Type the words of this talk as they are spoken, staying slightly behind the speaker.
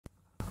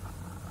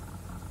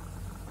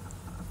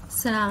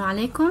Assalamu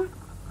alaikum.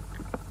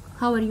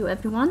 How are you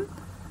everyone?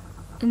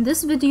 In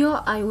this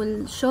video I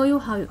will show you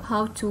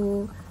how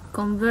to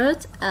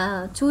convert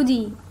a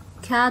 2D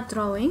CAD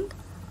drawing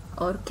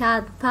or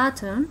CAD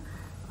pattern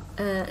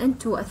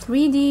into a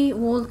 3D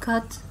wall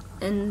cut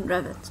in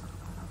Revit.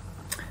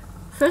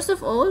 First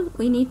of all,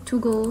 we need to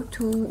go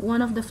to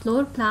one of the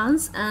floor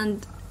plans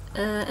and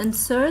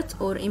insert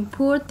or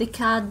import the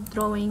CAD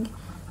drawing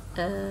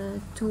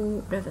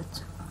to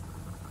Revit.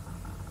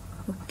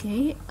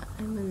 Okay,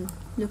 I will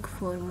look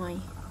for my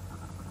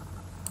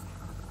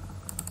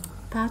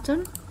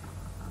pattern.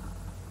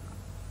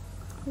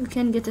 You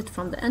can get it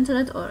from the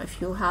internet, or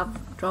if you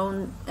have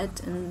drawn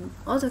it in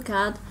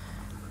AutoCAD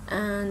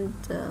and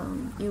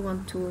you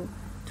want to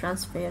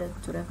transfer it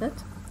to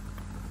Revit.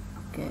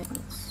 Okay,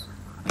 let's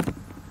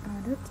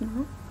add it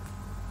now.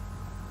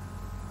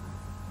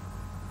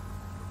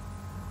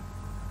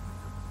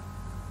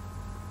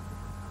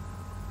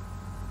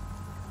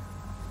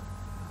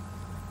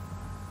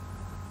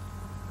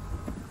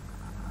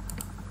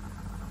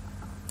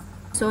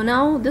 So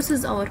now this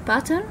is our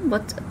pattern,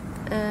 but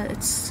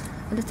it's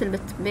a little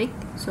bit big,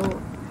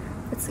 so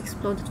let's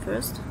explode it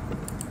first.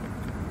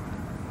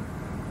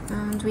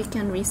 And we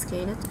can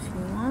rescale it if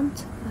you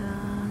want.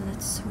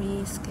 Let's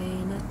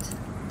rescale it.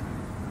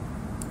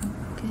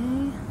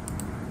 Okay,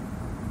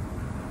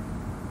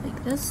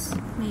 like this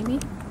maybe.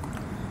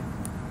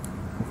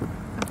 Okay.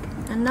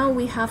 And now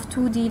we have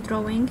 2D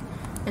drawing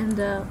in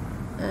the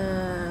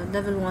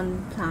level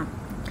 1 plan,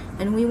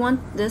 and we want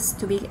this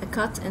to be a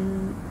cut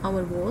in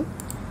our wall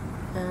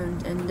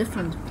and in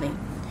different plane.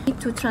 We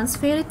need to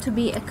transfer it to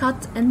be a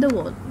cut in the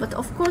wall, but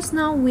of course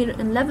now we're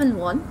in level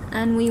 1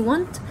 and we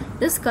want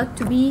this cut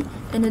to be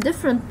in a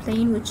different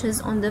plane, which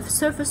is on the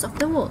surface of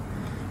the wall.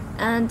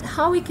 And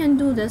how we can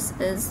do this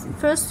is,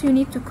 first you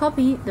need to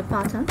copy the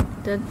pattern,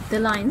 the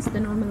lines, the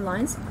normal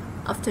lines,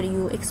 after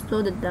you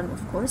exploded them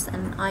of course,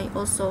 and I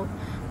also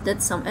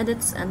did some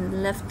edits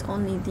and left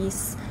only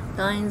these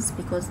lines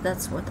because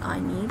that's what I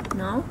need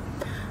now.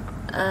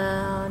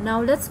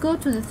 Now let's go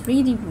to the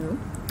 3D view.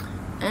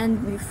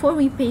 And before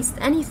we paste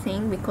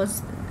anything,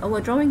 because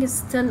our drawing is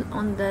still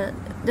on the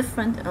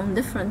different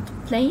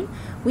plane,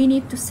 we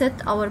need to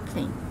set our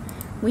plane.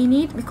 We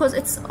need, because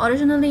it's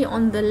originally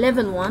on the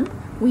level 1,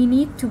 we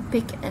need to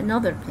pick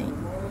another plane.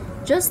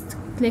 Just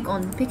click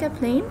on pick a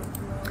plane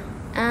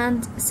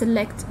and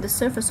select the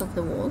surface of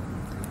the wall.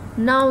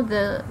 Now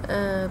the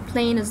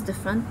plane is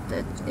different,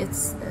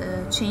 it's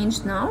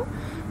changed now,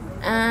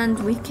 and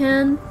we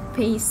can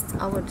paste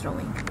our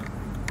drawing.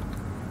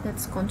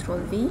 Let's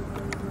Ctrl V.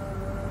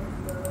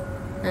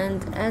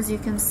 And as you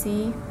can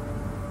see,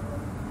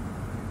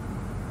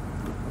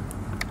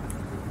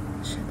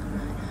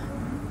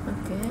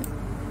 okay,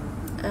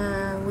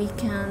 we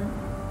can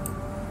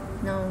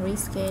now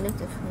rescale it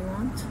if we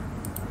want.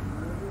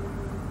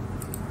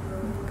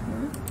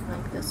 Okay,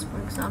 like this for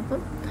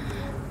example.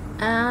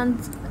 And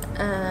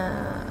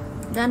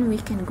then we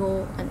can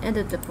go and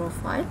edit the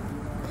profile.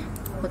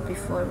 But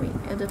before we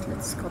edit,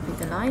 let's copy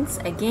the lines.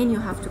 Again, you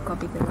have to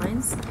copy the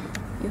lines.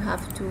 You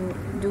have to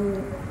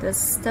do this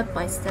step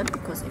by step,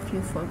 because if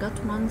you forgot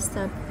one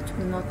step, it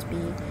will not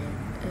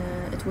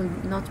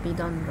be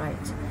done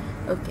right.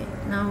 Okay,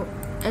 now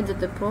edit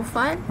the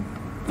profile.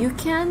 You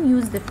can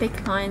use the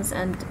pick lines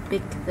and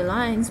pick the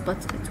lines,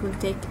 but it will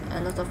take a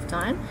lot of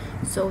time.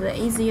 So the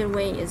easier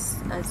way is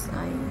as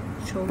I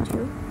showed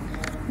you.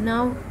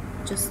 Now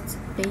just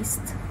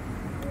paste,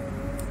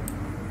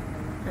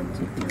 and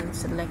you can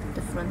select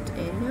the front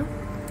area,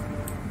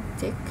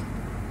 tick,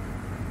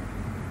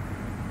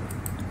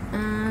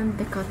 and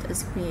the cut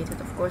is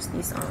created. Of course,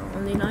 these are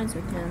only lines,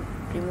 we can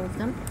remove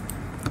them.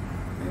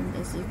 And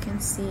as you can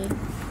see,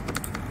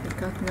 the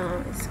cut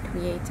now is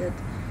created.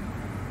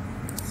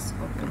 Let's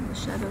open the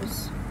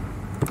shadows.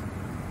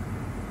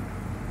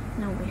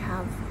 Now we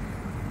have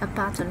a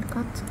pattern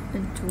cut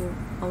into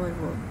our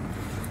wall.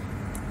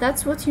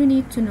 That's what you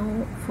need to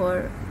know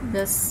for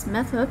this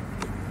method.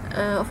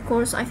 Of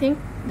course, I think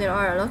there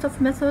are a lot of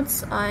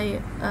methods.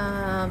 I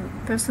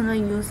personally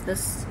use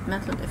this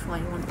method if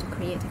I want to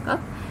create a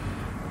cut.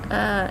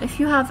 If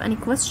you have any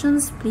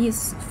questions,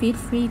 please feel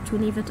free to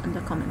leave it in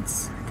the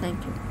comments.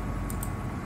 Thank you.